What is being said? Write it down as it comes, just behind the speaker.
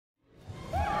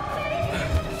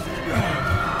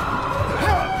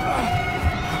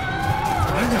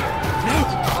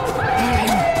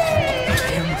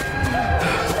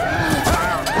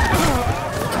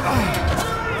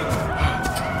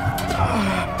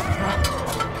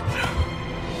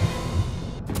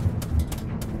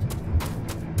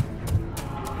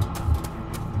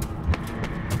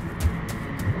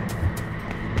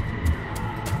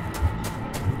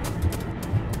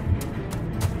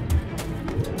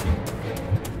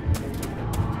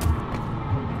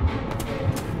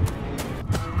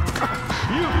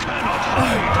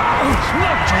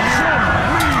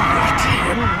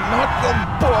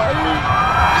boy!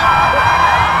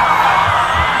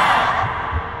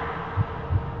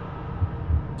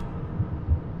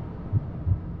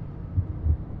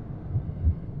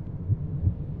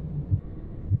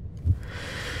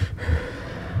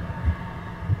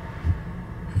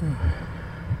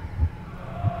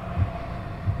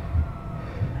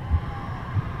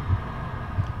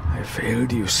 I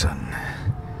failed you, son.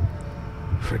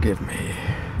 Forgive me.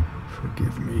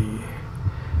 Forgive me.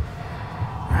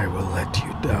 I will let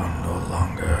you down no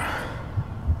longer.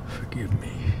 Forgive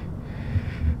me.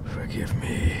 Forgive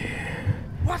me.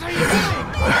 What are you doing?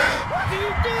 What are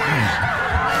you doing?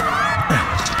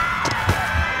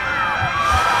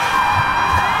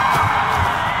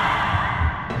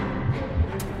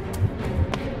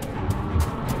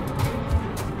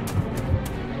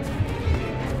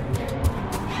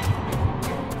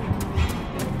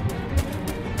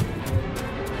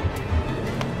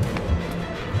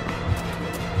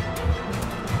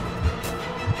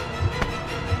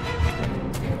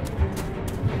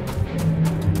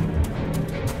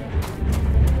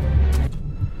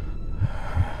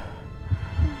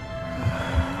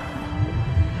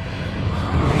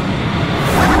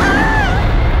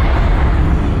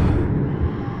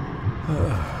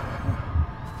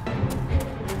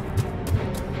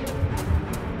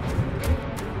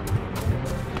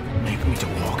 Make me to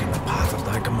walk in the path of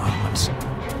thy commandments.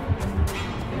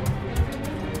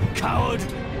 Coward!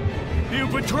 You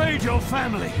betrayed your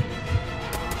family!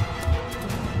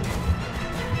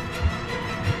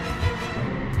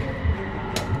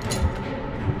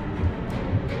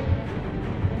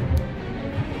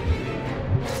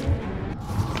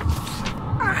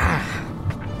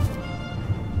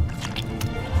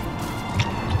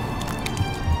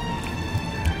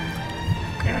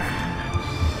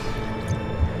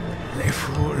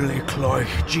 Le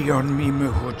cloich gion mi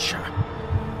mehucha.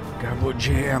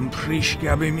 Gaboje am prish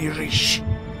gabe mi rish.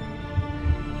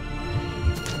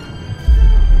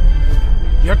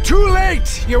 You're too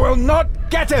late! You will not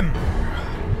get him!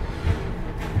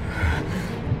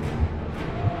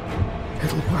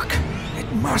 It'll work.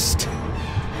 It must.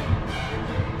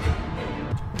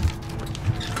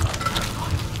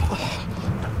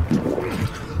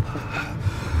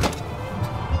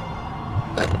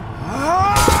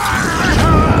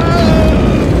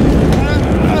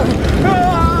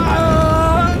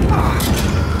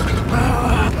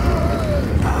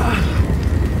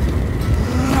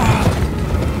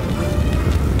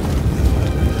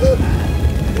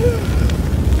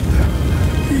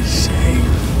 Be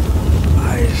safe,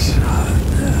 my son.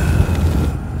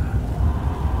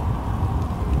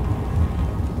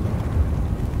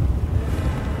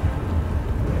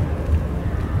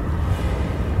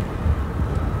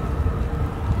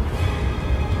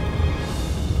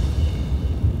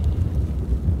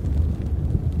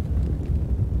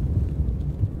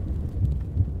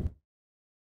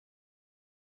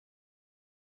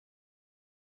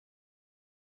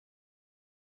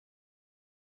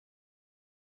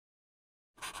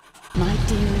 My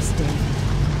dearest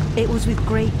David, it was with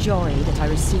great joy that I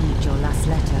received your last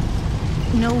letter.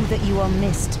 Know that you are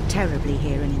missed terribly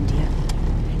here in India.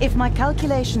 If my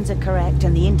calculations are correct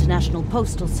and the International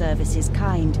Postal Service is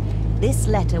kind, this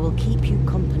letter will keep you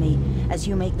company as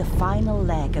you make the final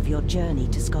leg of your journey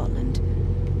to Scotland.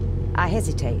 I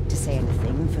hesitate to say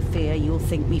anything for fear you'll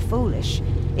think me foolish,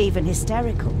 even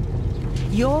hysterical.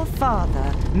 Your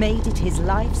father made it his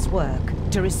life's work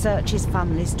to research his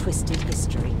family's twisted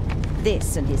history.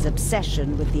 This and his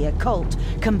obsession with the occult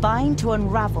combined to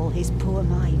unravel his poor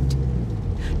mind.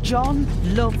 John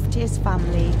loved his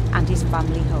family and his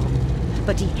family home,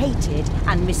 but he hated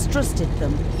and mistrusted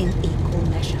them in equal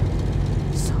measure.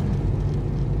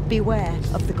 Son, beware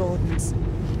of the Gordons.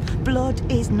 Blood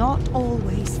is not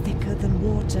always thicker than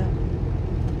water.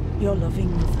 Your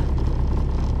loving mother.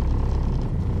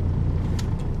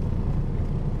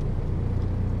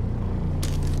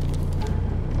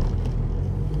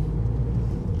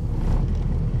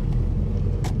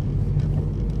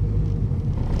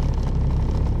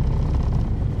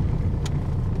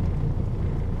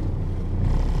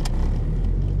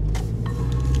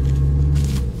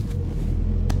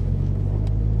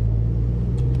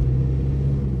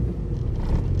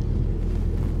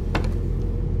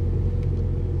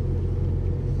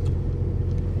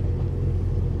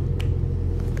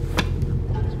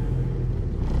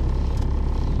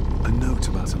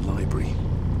 About a library,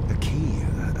 a key,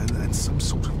 and some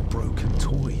sort of broken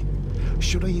toy.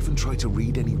 Should I even try to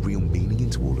read any real meaning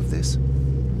into all of this?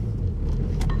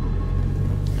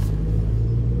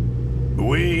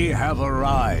 We have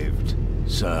arrived,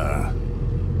 sir.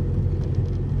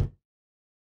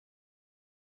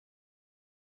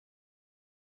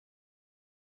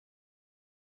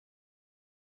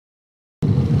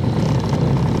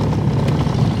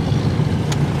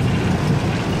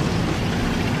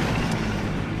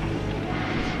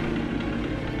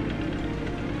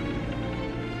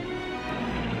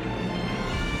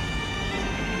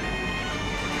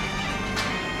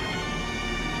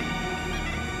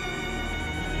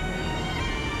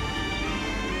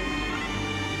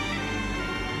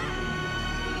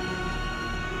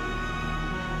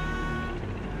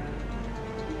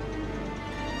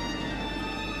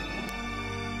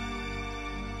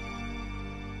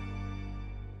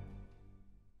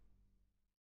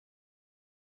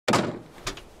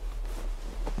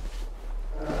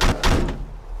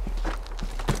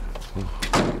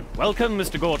 Welcome,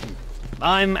 Mr. Gordon.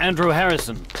 I'm Andrew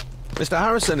Harrison. Mr.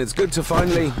 Harrison, it's good to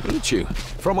finally meet you.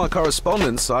 From our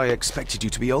correspondence, I expected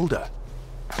you to be older.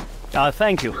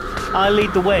 Thank you. I'll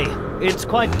lead the way. It's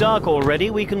quite dark already.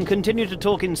 We can continue to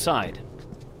talk inside.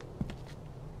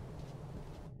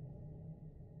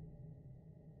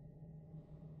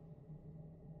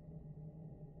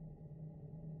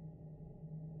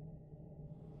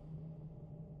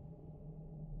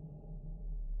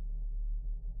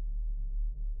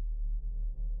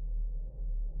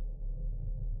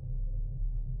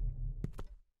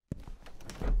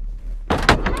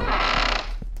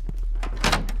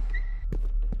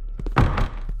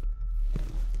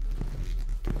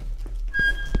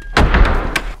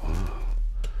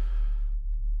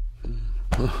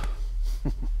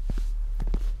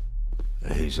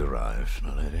 He's arrived,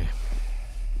 my lady.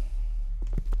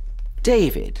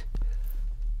 David,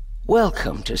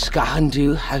 welcome to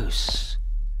Skahandu House.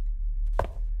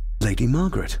 Lady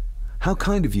Margaret, how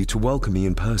kind of you to welcome me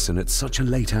in person at such a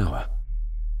late hour.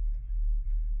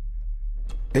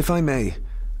 If I may,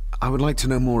 I would like to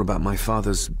know more about my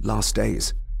father's last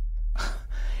days.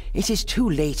 It is too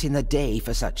late in the day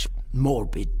for such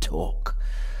morbid talk.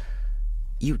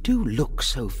 You do look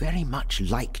so very much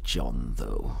like John,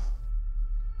 though.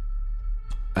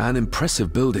 An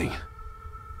impressive building.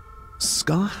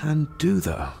 Skahandu,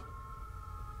 though.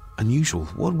 Unusual.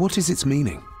 What is its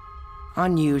meaning?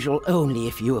 Unusual only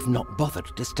if you have not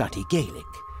bothered to study Gaelic.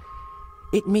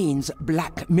 It means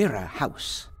Black Mirror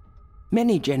House.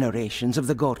 Many generations of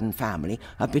the Gordon family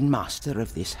have been master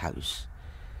of this house.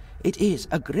 It is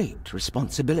a great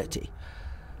responsibility.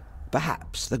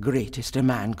 Perhaps the greatest a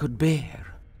man could bear.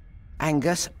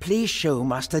 Angus, please show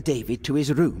Master David to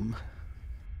his room.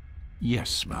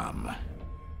 Yes, ma'am.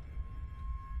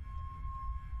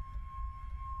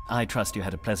 I trust you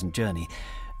had a pleasant journey.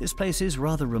 This place is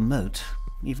rather remote,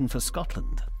 even for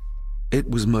Scotland. It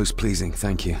was most pleasing,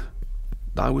 thank you.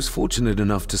 I was fortunate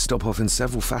enough to stop off in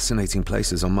several fascinating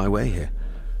places on my way here.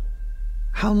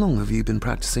 How long have you been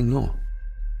practicing law?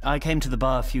 I came to the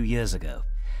bar a few years ago.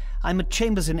 I'm at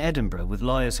Chambers in Edinburgh with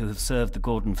lawyers who have served the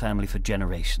Gordon family for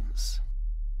generations.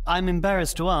 I'm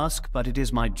embarrassed to ask, but it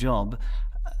is my job.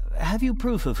 Have you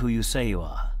proof of who you say you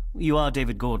are? You are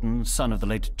David Gordon, son of the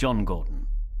late John Gordon.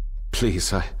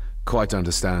 Please, I quite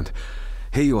understand.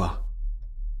 Here you are.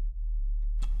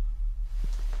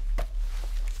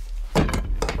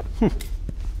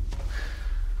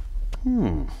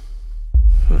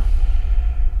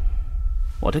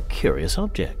 What a curious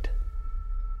object.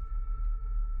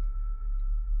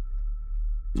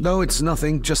 No, it's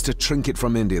nothing, just a trinket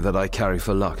from India that I carry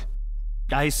for luck.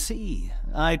 I see.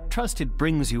 I trust it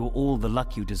brings you all the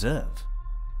luck you deserve.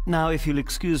 Now, if you'll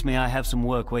excuse me, I have some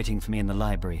work waiting for me in the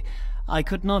library. I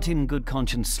could not in good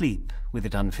conscience sleep with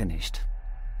it unfinished.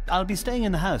 I'll be staying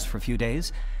in the house for a few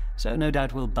days, so no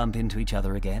doubt we'll bump into each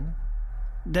other again.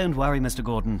 Don't worry, Mr.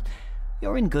 Gordon.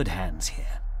 You're in good hands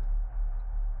here.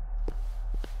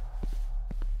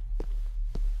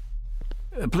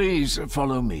 Please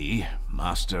follow me,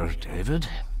 Master David.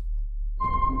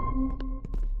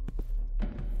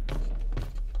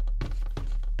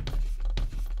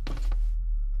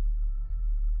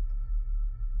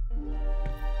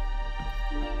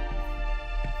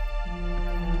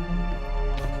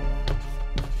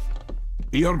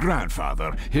 Your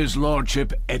grandfather, His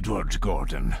Lordship Edward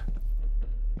Gordon.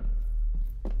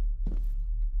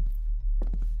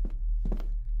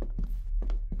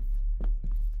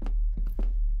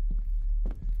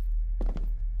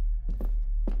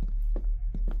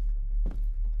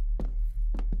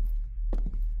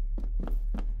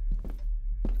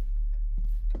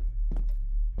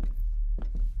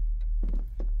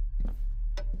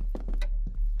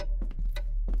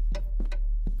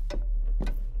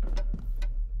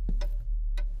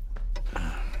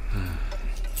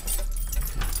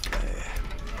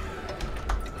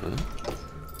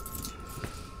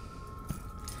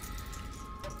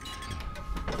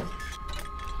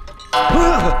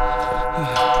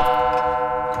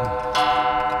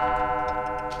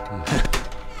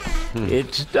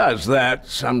 It does that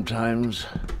sometimes,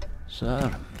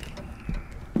 sir.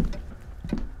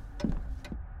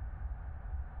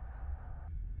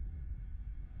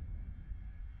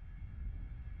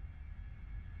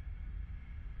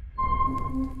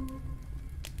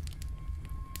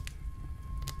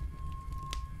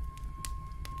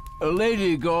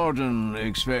 Lady Gordon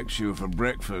expects you for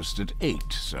breakfast at 8,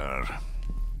 sir.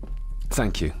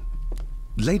 Thank you.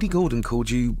 Lady Gordon called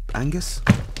you Angus?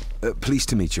 Pleased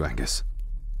to meet you, Angus.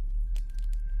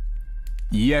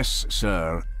 Yes,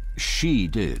 sir. She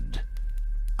did.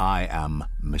 I am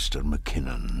Mr.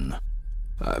 McKinnon.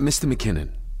 Mr.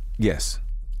 McKinnon, Yes.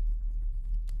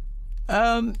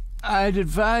 I'd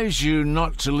advise you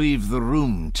not to leave the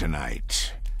room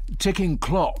tonight. Ticking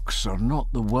clocks are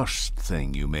not the worst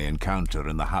thing you may encounter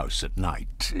in the house at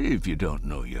night, if you don't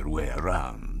know your way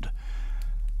around.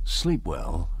 Sleep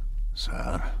well,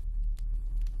 sir.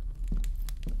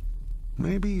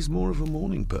 Maybe he's more of a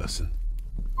morning person.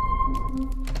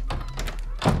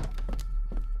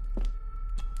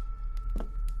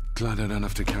 Glad I don't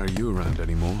have to carry you around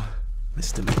anymore.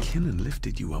 Mr. McKinnon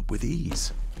lifted you up with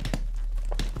ease.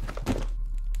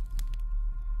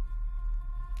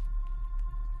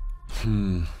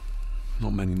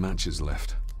 Not many matches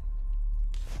left.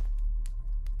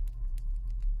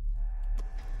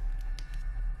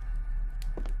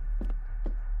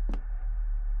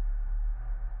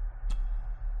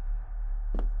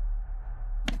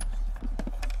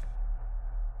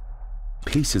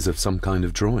 Pieces of some kind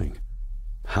of drawing.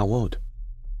 How odd.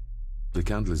 The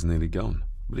candle is nearly gone,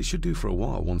 but it should do for a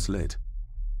while once lit.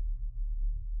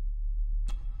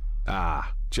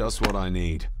 Ah, just what I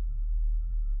need.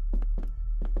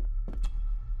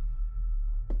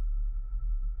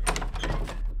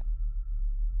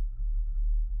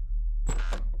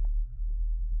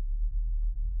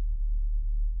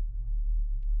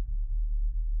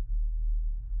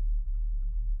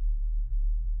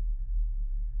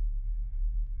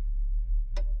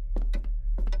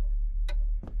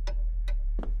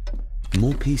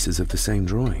 More pieces of the same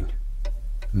drawing.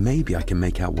 Maybe I can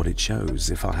make out what it shows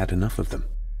if I had enough of them.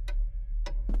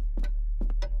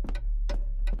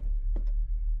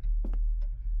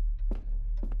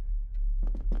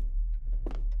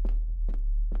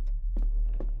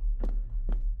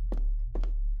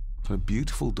 A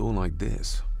beautiful door like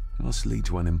this must lead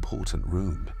to an important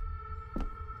room.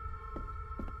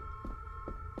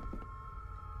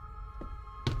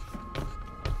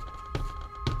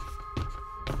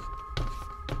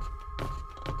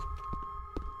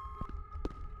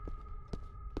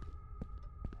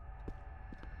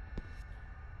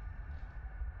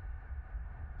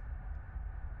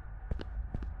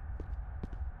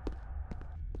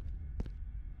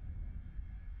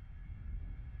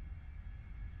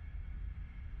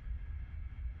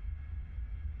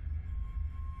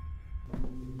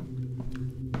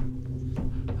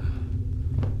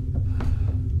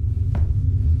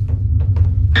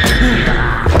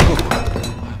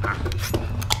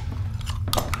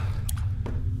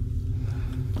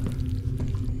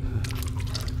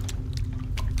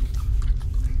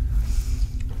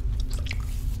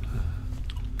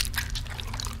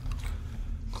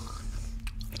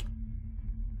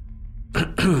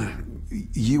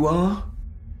 You are?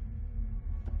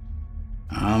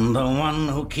 I'm the one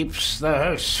who keeps the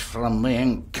house from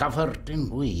being covered in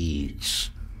weeds.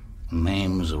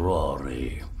 Name's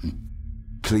Rory.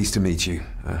 Pleased to meet you.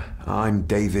 I'm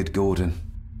David Gordon.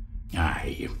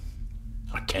 Aye.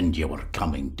 I kenned you were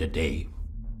coming today.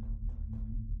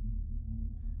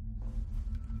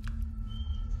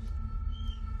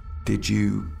 Did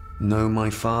you know my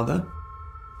father?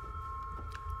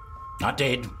 I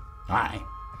did. Aye.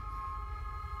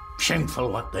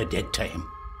 Shameful what they did to him.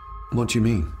 What do you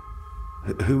mean?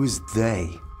 Who is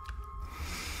they?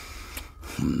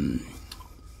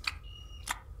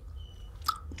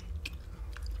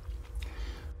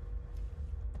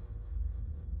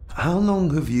 How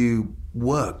long have you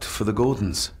worked for the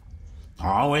Gordons?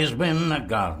 Always been a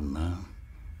gardener,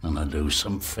 and I do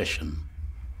some fishing.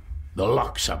 The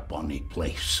loch's a bonny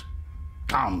place.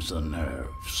 Calms the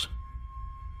nerves.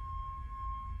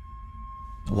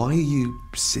 Why are you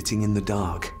sitting in the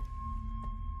dark?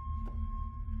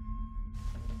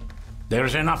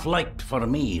 There's enough light for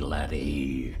me,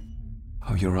 laddie.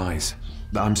 Oh, your eyes.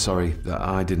 I'm sorry,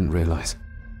 I didn't realize.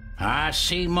 I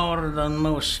see more than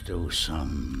most do,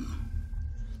 son.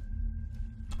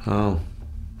 I'll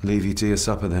leave you to your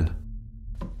supper then.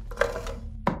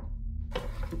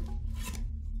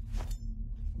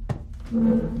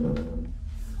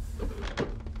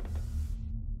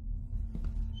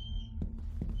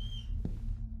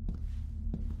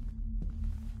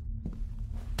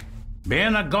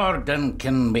 Being a Gordon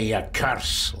can be a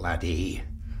curse, laddie.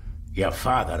 Your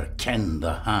father kenned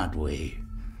the hard way.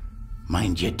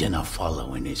 Mind you dinna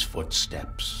follow in his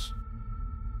footsteps.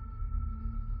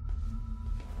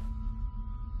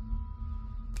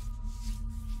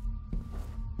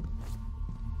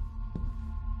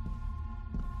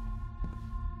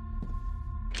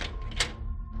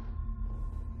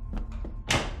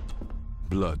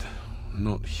 Blood.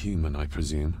 Not human, I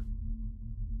presume.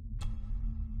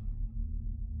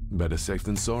 Better safe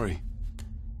than sorry.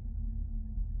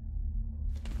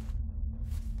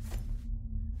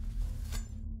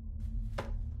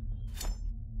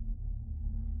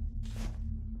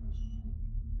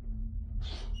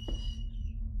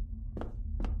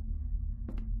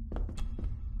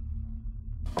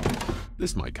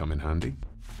 This might come in handy.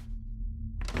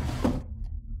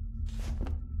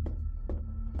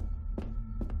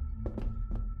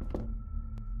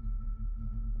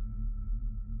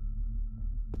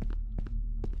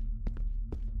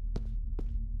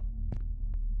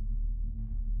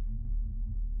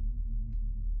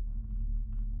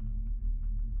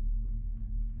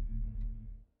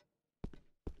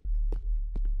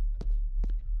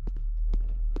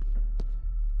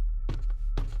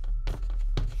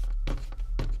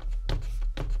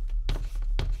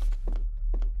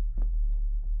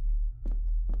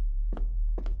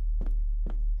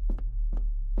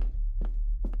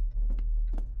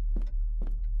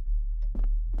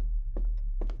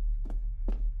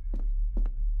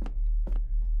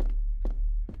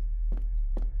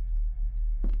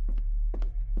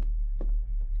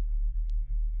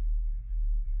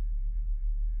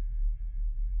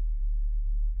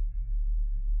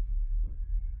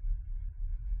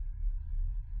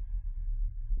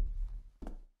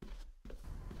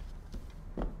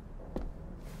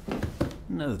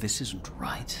 No, this isn't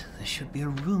right. There should be a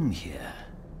room here.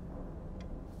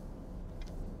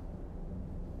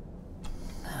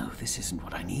 No, this isn't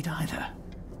what I need either.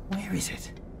 Where is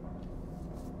it?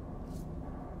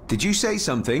 Did you say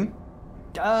something?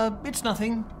 It's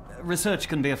nothing. Research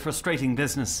can be a frustrating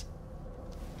business.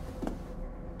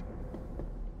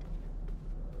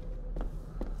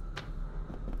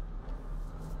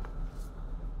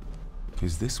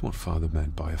 Is this what Father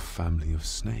meant by a family of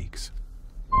snakes?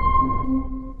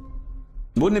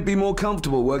 Wouldn't it be more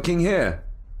comfortable working here?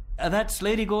 That's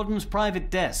Lady Gordon's private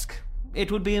desk.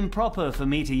 It would be improper for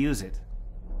me to use it.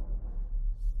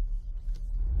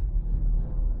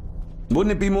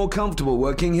 Wouldn't it be more comfortable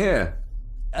working here?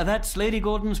 That's Lady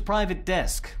Gordon's private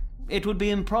desk. It would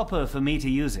be improper for me to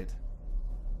use it.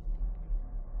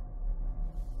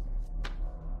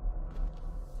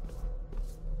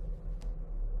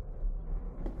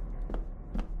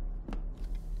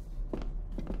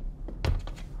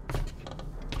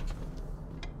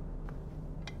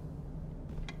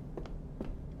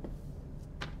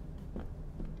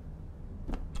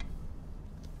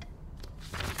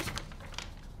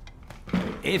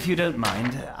 If you don't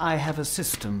mind, I have a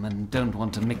system and don't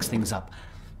want to mix things up.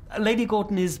 Lady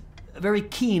Gordon is very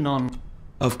keen on...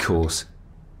 Of course.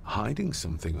 Hiding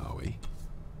something, are we?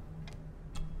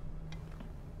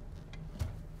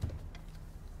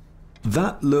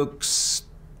 That looks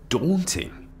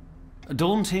daunting.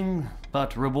 Daunting,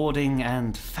 but rewarding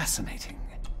and fascinating.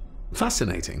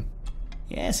 Fascinating?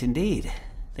 Yes, indeed.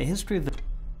 The history of the...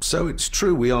 So it's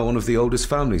true we are one of the oldest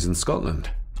families in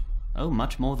Scotland? Oh,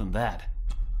 much more than that.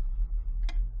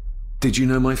 Did you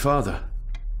know my father?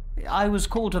 I was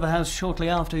called to the house shortly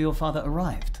after your father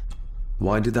arrived.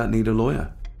 Why did that need a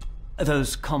lawyer?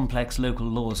 Those complex local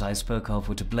laws I spoke of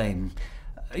were to blame.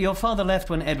 Your father left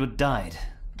when Edward died.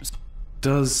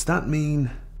 Does that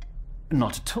mean...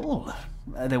 Not at all.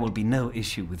 There will be no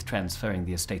issue with transferring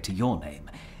the estate to your name,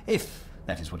 if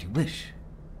that is what you wish.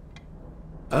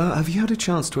 Have you had a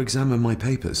chance to examine my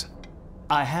papers?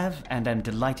 I have, and am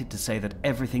delighted to say that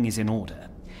everything is in order.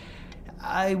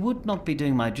 I would not be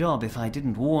doing my job if I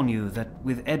didn't warn you that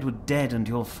with Edward dead and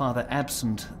your father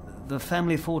absent, the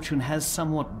family fortune has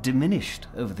somewhat diminished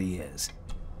over the years.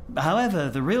 However,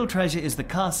 the real treasure is the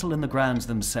castle and the grounds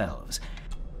themselves.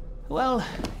 Well,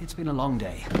 it's been a long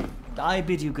day. I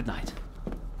bid you good night.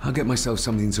 I'll get myself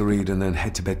something to read and then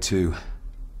head to bed too.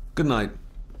 Good night.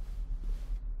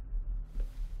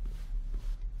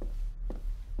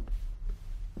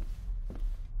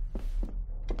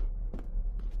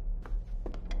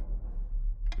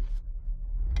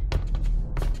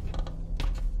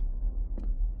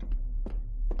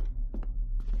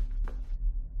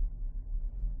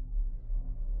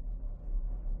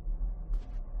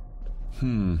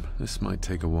 This might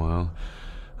take a while.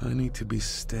 I need to be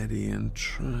steady and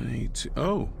try to...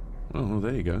 Oh,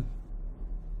 there you go.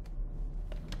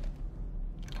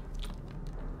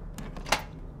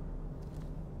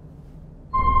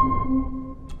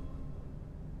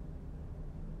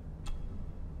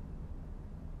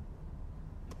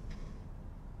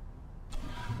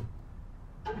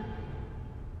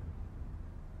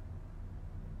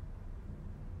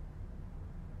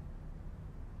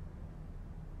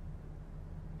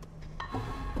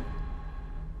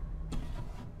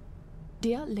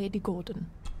 Dear Lady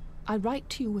Gordon, I write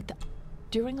to you with the...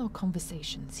 During our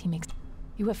conversations, he makes...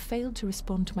 You have failed to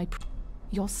respond to my...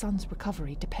 Your son's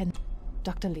recovery depends...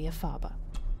 Dr. Leah Faber.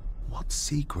 What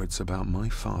secrets about my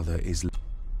father is...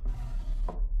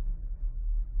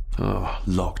 Oh,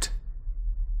 locked.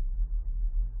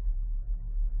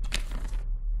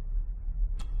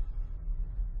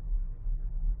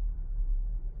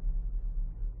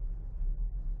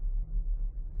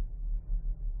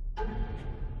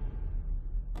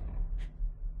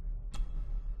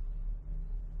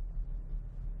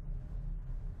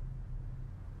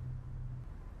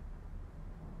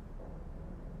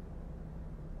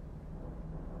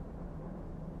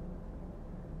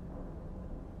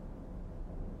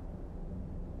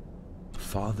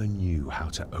 Father knew how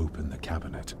to open the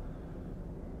cabinet.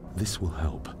 This will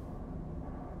help.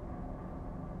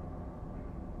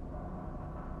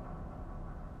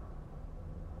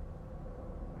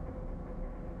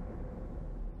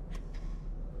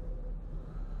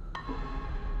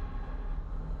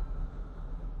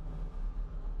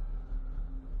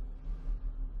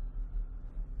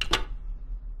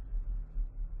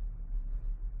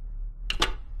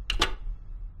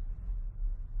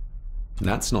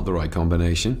 That's not the right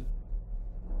combination.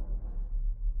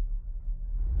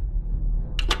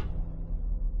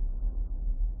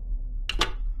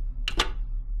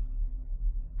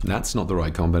 That's not the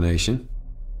right combination.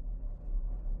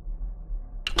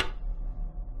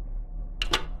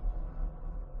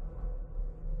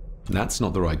 That's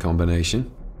not the right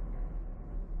combination.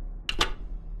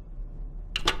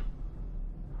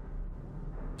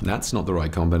 That's not the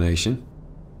right combination.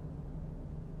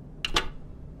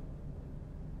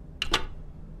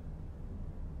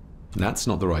 That's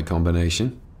not the right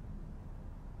combination.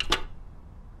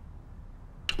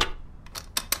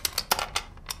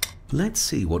 Let's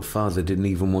see what Father didn't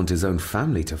even want his own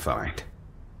family to find.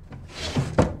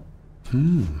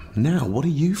 Now what are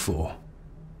you for?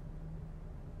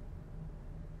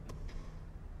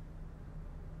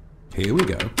 Here we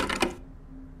go.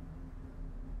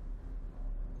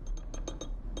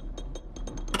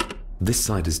 This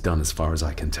side is done as far as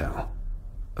I can tell.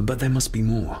 But there must be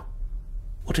more.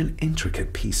 What an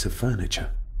intricate piece of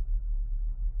furniture.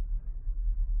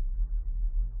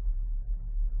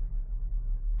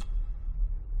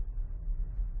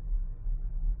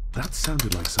 That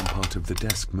sounded like some part of the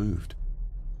desk moved.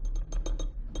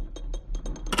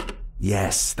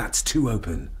 Yes, that's too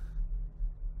open.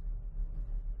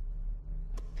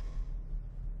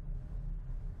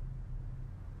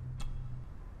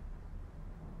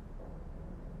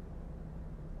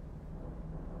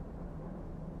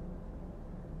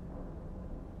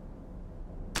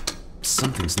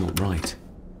 Something's not right.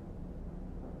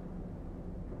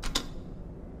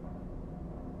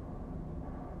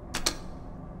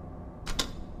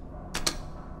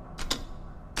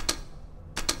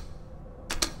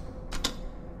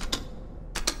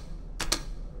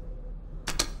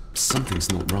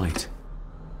 Something's not right.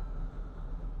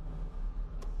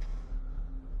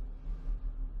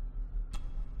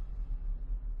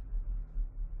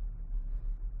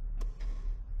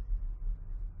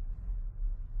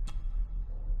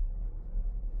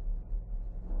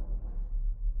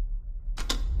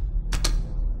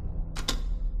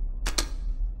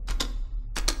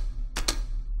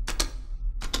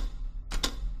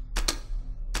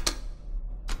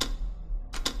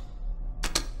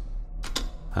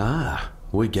 Ah,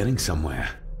 we're getting somewhere.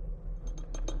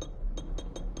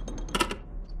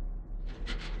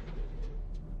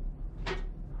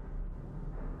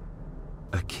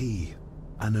 A key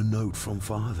and a note from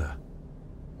Father.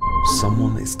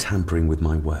 Someone is tampering with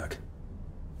my work.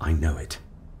 I know it.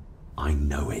 I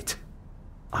know it.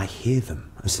 I hear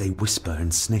them as they whisper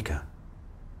and snicker.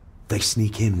 They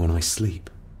sneak in when I sleep.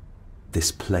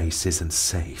 This place isn't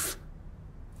safe.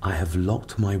 I have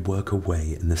locked my work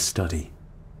away in the study.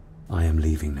 I am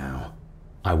leaving now.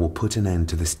 I will put an end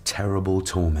to this terrible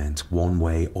torment one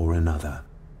way or another.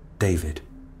 David,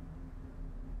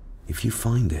 if you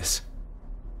find this,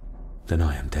 then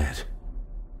I am dead.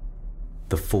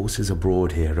 The forces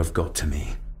abroad here have got to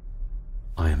me.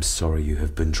 I am sorry you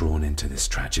have been drawn into this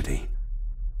tragedy.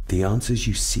 The answers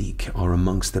you seek are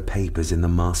amongst the papers in the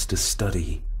Master's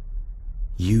study.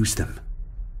 Use them.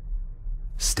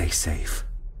 Stay safe.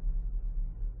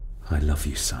 I love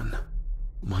you, son.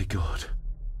 My God,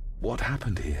 what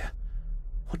happened here?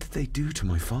 What did they do to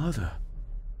my father?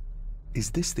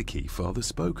 Is this the key Father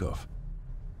spoke of?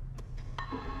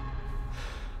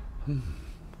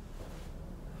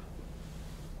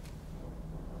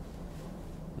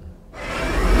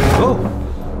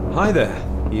 Oh, hi there.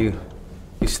 You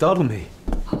startled me.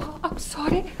 Oh, I'm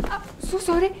sorry. I'm so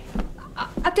sorry.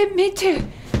 I didn't mean to.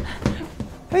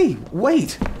 Hey,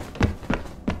 wait!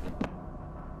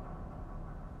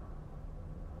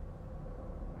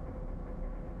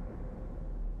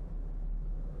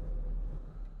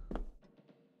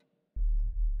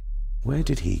 Where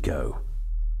did he go?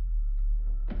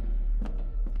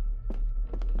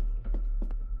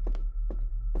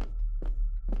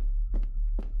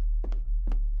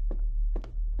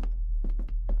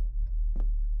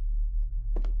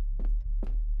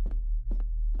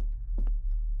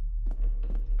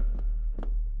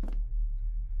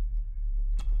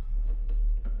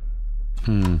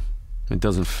 It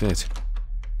doesn't fit.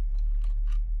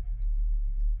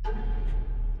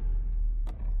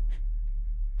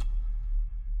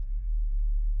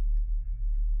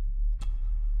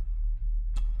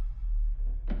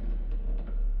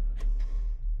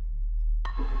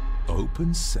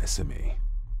 Open sesame.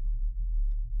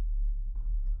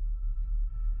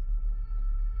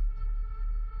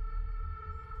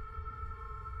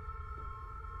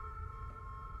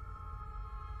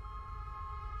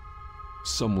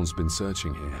 Someone's been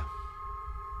searching here.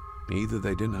 Either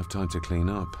they didn't have time to clean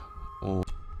up, or...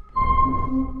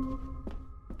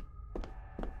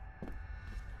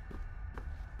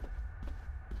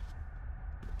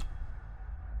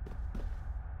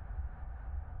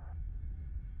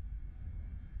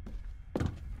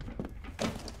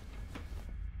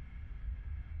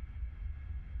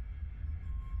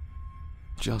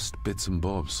 Just bits and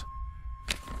bobs.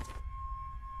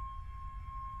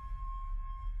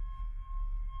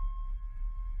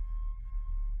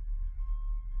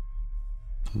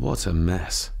 What a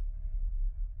mess.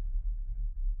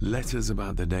 Letters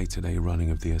about the day-to-day running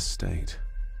of the estate.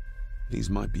 These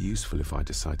might be useful if I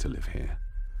decide to live here.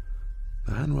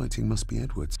 The handwriting must be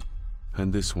Edward's.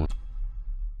 And this one.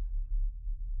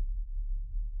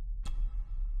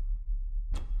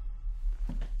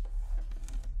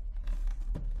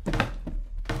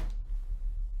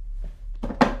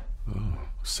 Oh,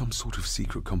 some sort of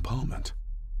secret compartment.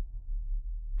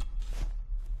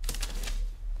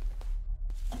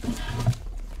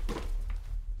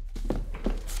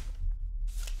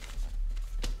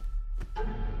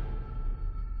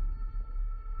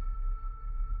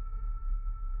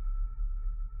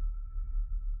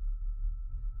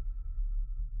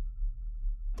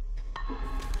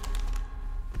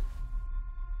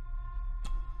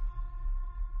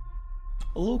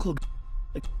 A local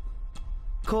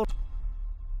court.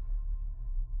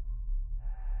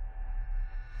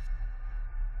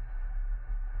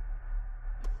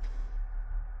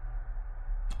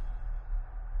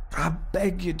 I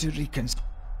beg you to reconsider.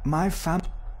 My family,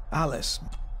 Alice.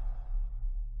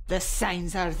 The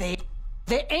signs are there.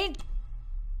 They ain't.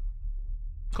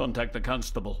 Contact the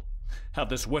constable. Have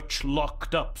this witch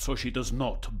locked up so she does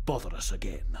not bother us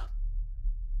again.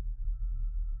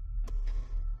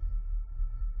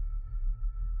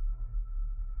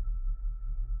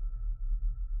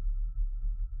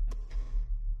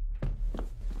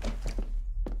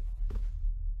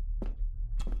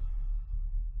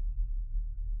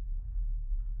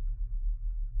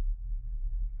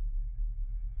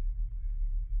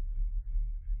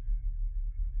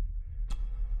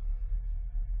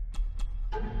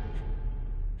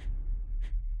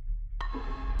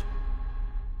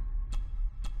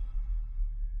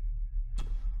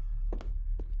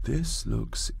 This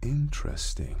looks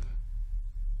interesting.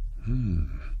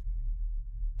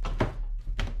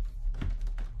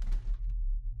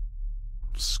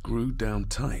 Screwed down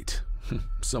tight.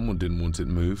 Someone didn't want it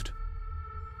moved.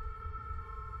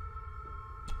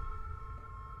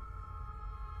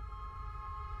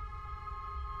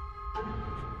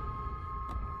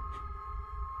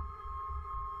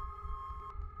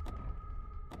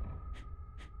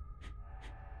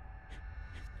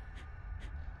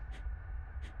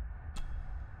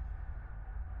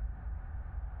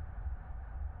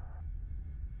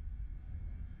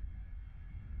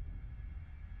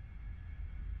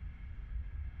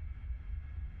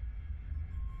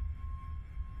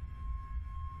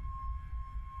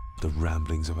 The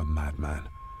ramblings of a madman.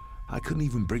 I couldn't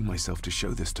even bring myself to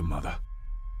show this to Mother.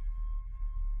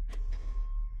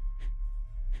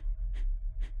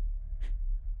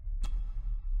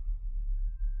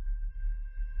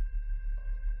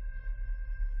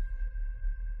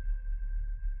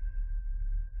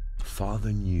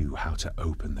 Father knew how to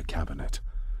open the cabinet.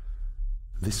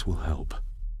 This will help.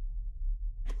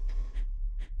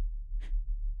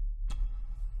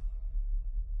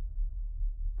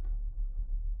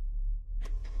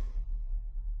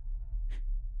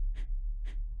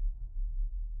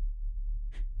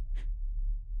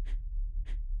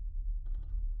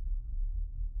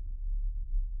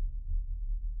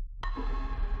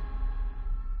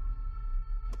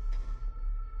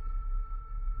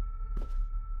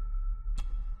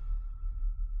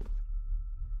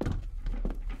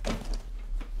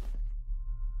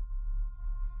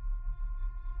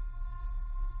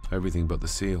 Everything but the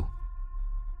seal.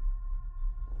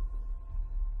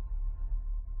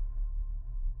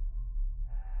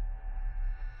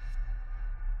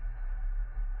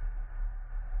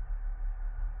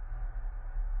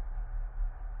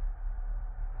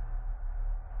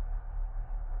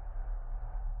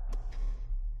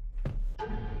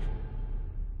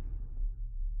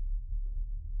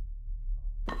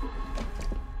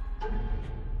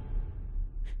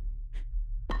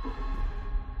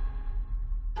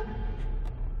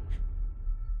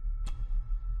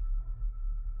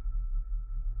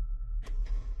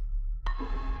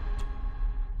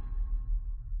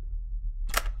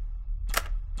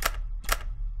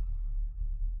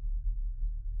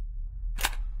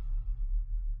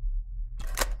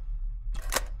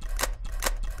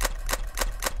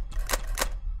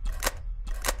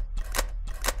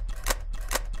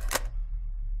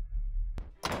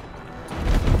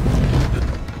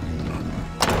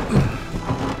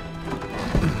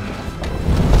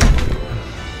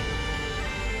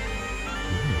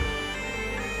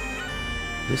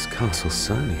 This castle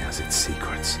certainly has its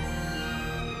secrets.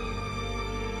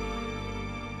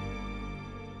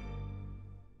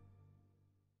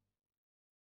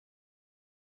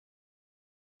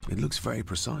 It looks very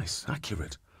precise,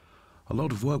 accurate. A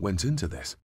lot of work went into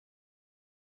this.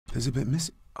 There's a bit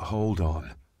missing. Hold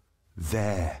on.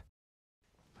 There.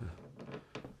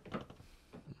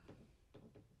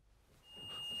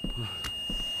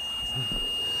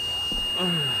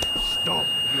 Stop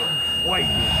your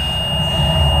whining!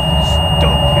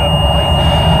 Stop your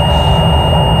whining!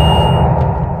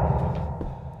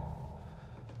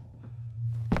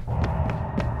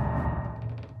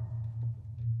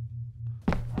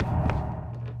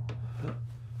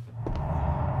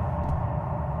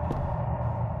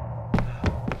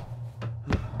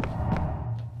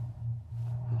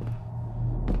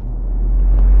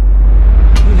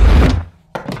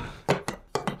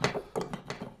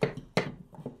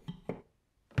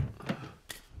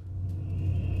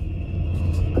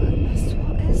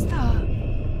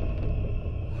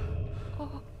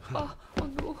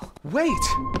 Wait!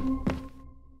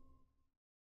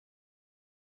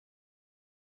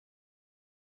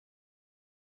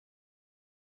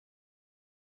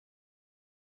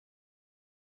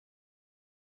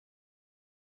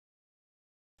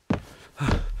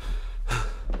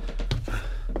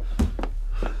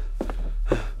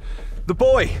 The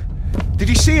boy! Did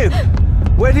you see him?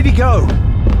 Where did he go?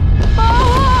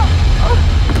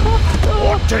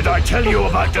 What did I tell you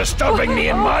about disturbing me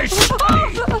in my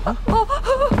study?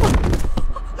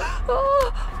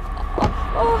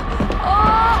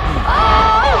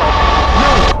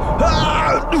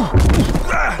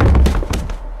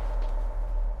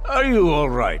 Are you all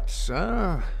right,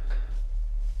 sir?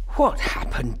 What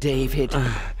happened, David?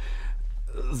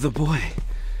 The boy.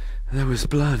 There was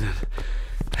blood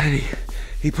and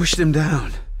he pushed him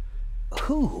down.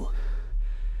 Who?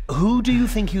 Who do you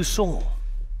think you saw?